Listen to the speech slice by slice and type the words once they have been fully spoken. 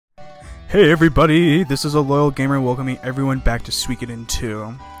Hey everybody, this is Aloyalgamer welcoming everyone back to Suikoden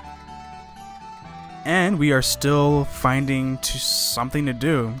 2. And we are still finding something to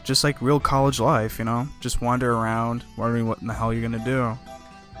do, just like real college life, you know? Just wander around, wondering what in the hell you're gonna do.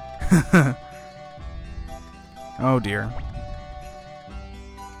 Oh dear.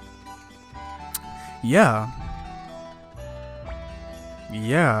 Yeah.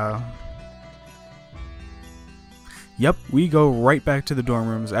 Yep, we go right back to the dorm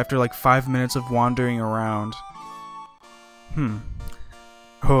rooms after like 5 minutes of wandering around.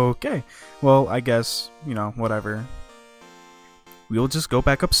 Okay. Well, I guess, you know, whatever. We'll just go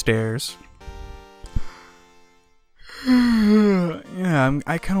back upstairs. Yeah,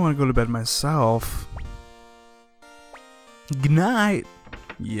 I kind of want to go to bed myself. Good night.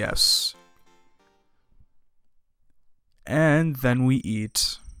 Yes. And then we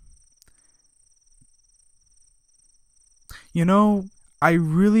eat. You know, I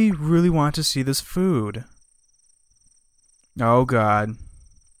really want to see this food. Oh god.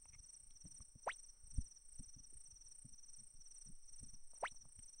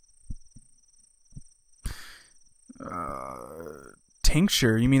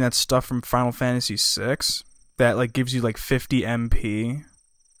 Tincture? You mean that stuff from Final Fantasy VI? That like gives you like 50 MP?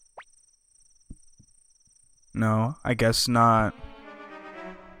 No, I guess not.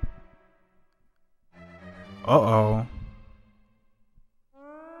 Uh-oh.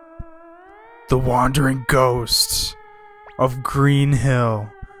 The Wandering Ghosts of Greenhill.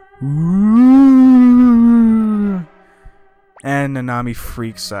 Ooh. And Nanami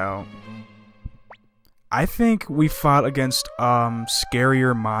freaks out. I think we fought against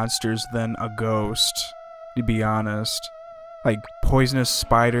scarier monsters than a ghost, to be honest. Like poisonous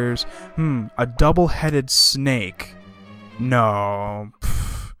spiders. A double-headed snake. No.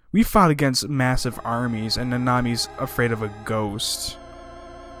 Pff. We fought against massive armies and Nanami's afraid of a ghost.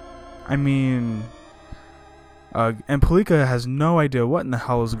 I mean, and Polika has no idea what in the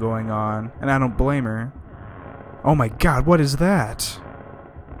hell is going on, and I don't blame her. Oh my god, what is that?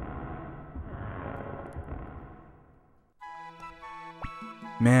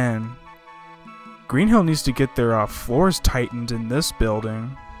 Man, Greenhill needs to get their floors tightened in this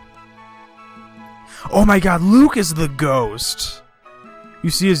building. Oh my god, Luke is the ghost! You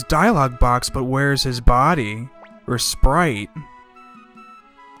see his dialogue box, but where's his body? Or sprite?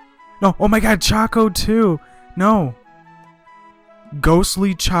 No, oh my god, Choco too! No!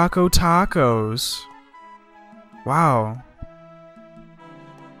 Ghostly Choco Tacos! Wow.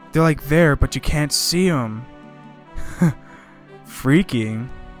 They're like there, but you can't see them. Freaky.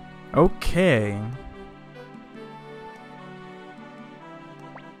 Okay.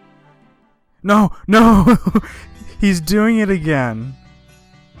 No! No! He's doing it again.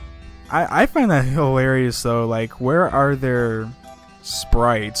 I find that hilarious though, like, where are their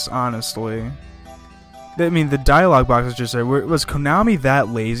sprites, honestly? I mean, the dialogue box is just there. Was Konami that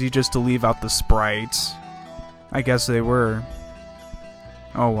lazy just to leave out the sprites? I guess they were.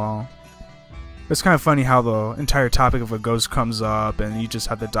 Oh well. It's kind of funny how the entire topic of a ghost comes up and you just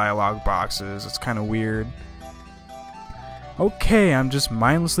have the dialogue boxes. It's kind of weird. Okay, I'm just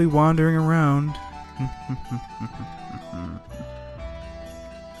mindlessly wandering around.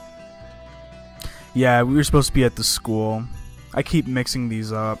 Yeah, we were supposed to be at the school. I keep mixing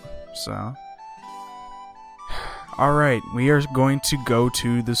these up, so. Alright, we are going to go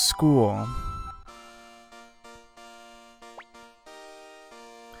to the school.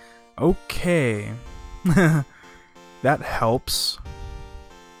 Okay. That helps.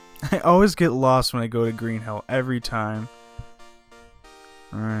 I always get lost when I go to Greenhill, every time.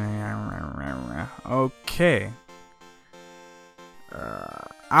 Okay.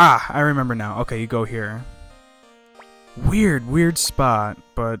 I remember now. Okay, you go here. Weird spot,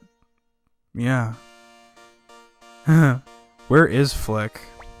 but yeah. Where is Flick?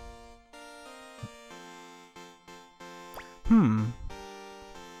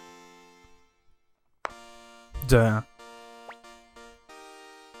 Duh.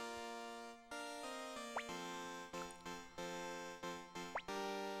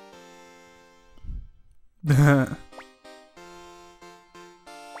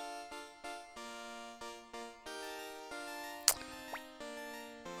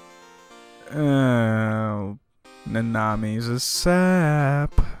 Oh, Nanami's a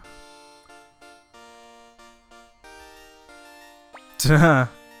sap. Duh.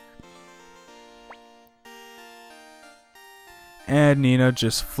 And Nina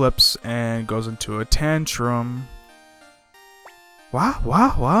just flips and goes into a tantrum.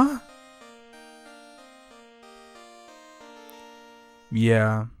 What?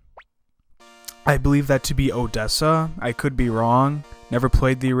 Yeah. I believe that to be Odessa. I could be wrong, Never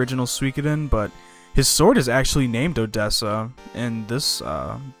played the original Suikoden, but his sword is actually named Odessa in this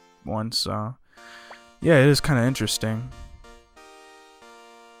one, so yeah, it is kind of interesting.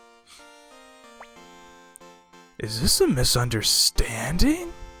 Is this a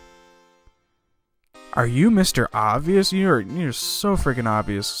misunderstanding? Are you Mr. Obvious? You're so freaking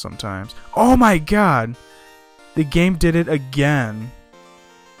obvious sometimes. Oh my god! The game did it again.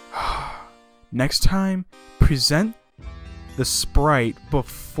 Next time, present the sprite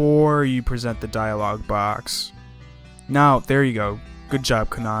before you present the dialogue box. Now, there you go. Good job,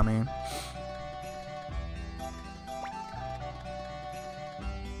 Konami.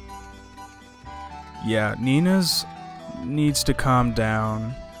 Yeah, Nina's needs to calm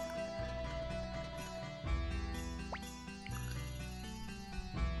down.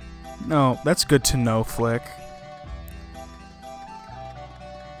 No, that's good to know, Flick.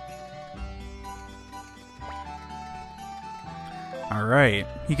 Alright,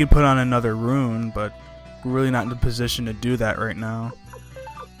 he can put on another rune, but we're really not in the position to do that right now.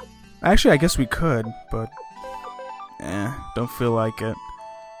 Actually, I guess we could, but don't feel like it.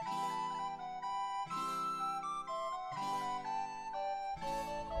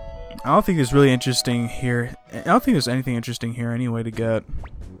 I don't think there's really interesting here. I don't think there's anything interesting here anyway to get.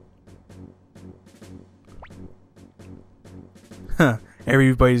 Huh,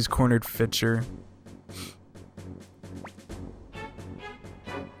 everybody's cornered Fitcher.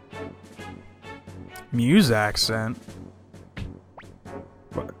 Muse accent?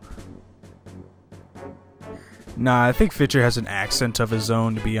 What? Nah, I think Fitcher has an accent of his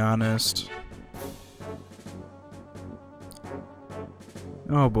own, to be honest.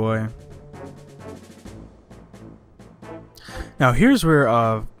 Oh boy. Now here's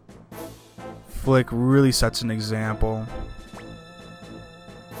where Flick really sets an example.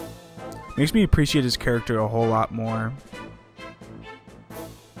 Makes me appreciate his character a whole lot more.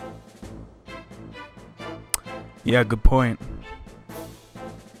 Yeah, good point.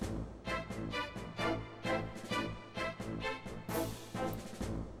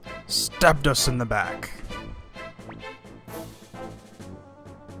 Stabbed us in the back.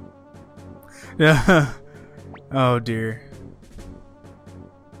 Yeah. Oh dear.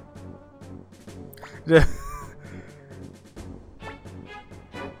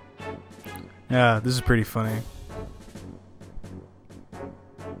 Yeah, this is pretty funny.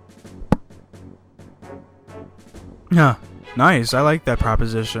 Yeah, nice. I like that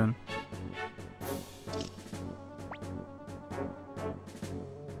proposition.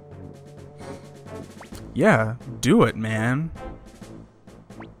 Yeah, do it, man.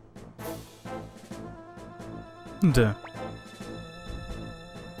 Duh.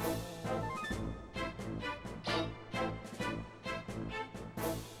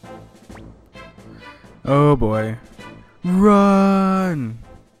 Oh boy. Run!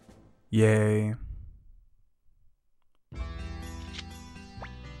 Yay.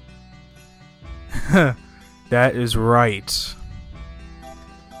 That is right.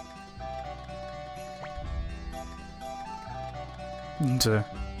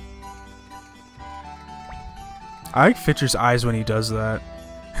 I like Fitcher's eyes when he does that.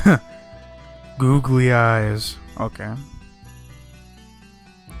 Googly eyes. Okay.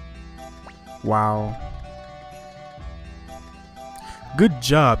 Wow. Good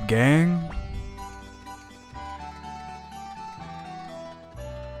job, gang.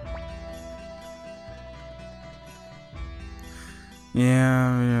 Yeah.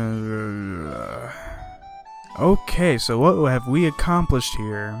 Okay, so what have we accomplished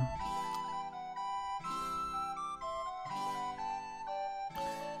here?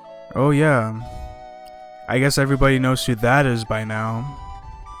 Oh yeah. I guess everybody knows who that is by now.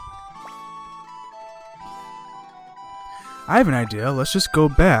 I have an idea. Let's just go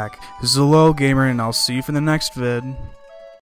back. This is Aloyalgamer, and I'll see you for the next vid.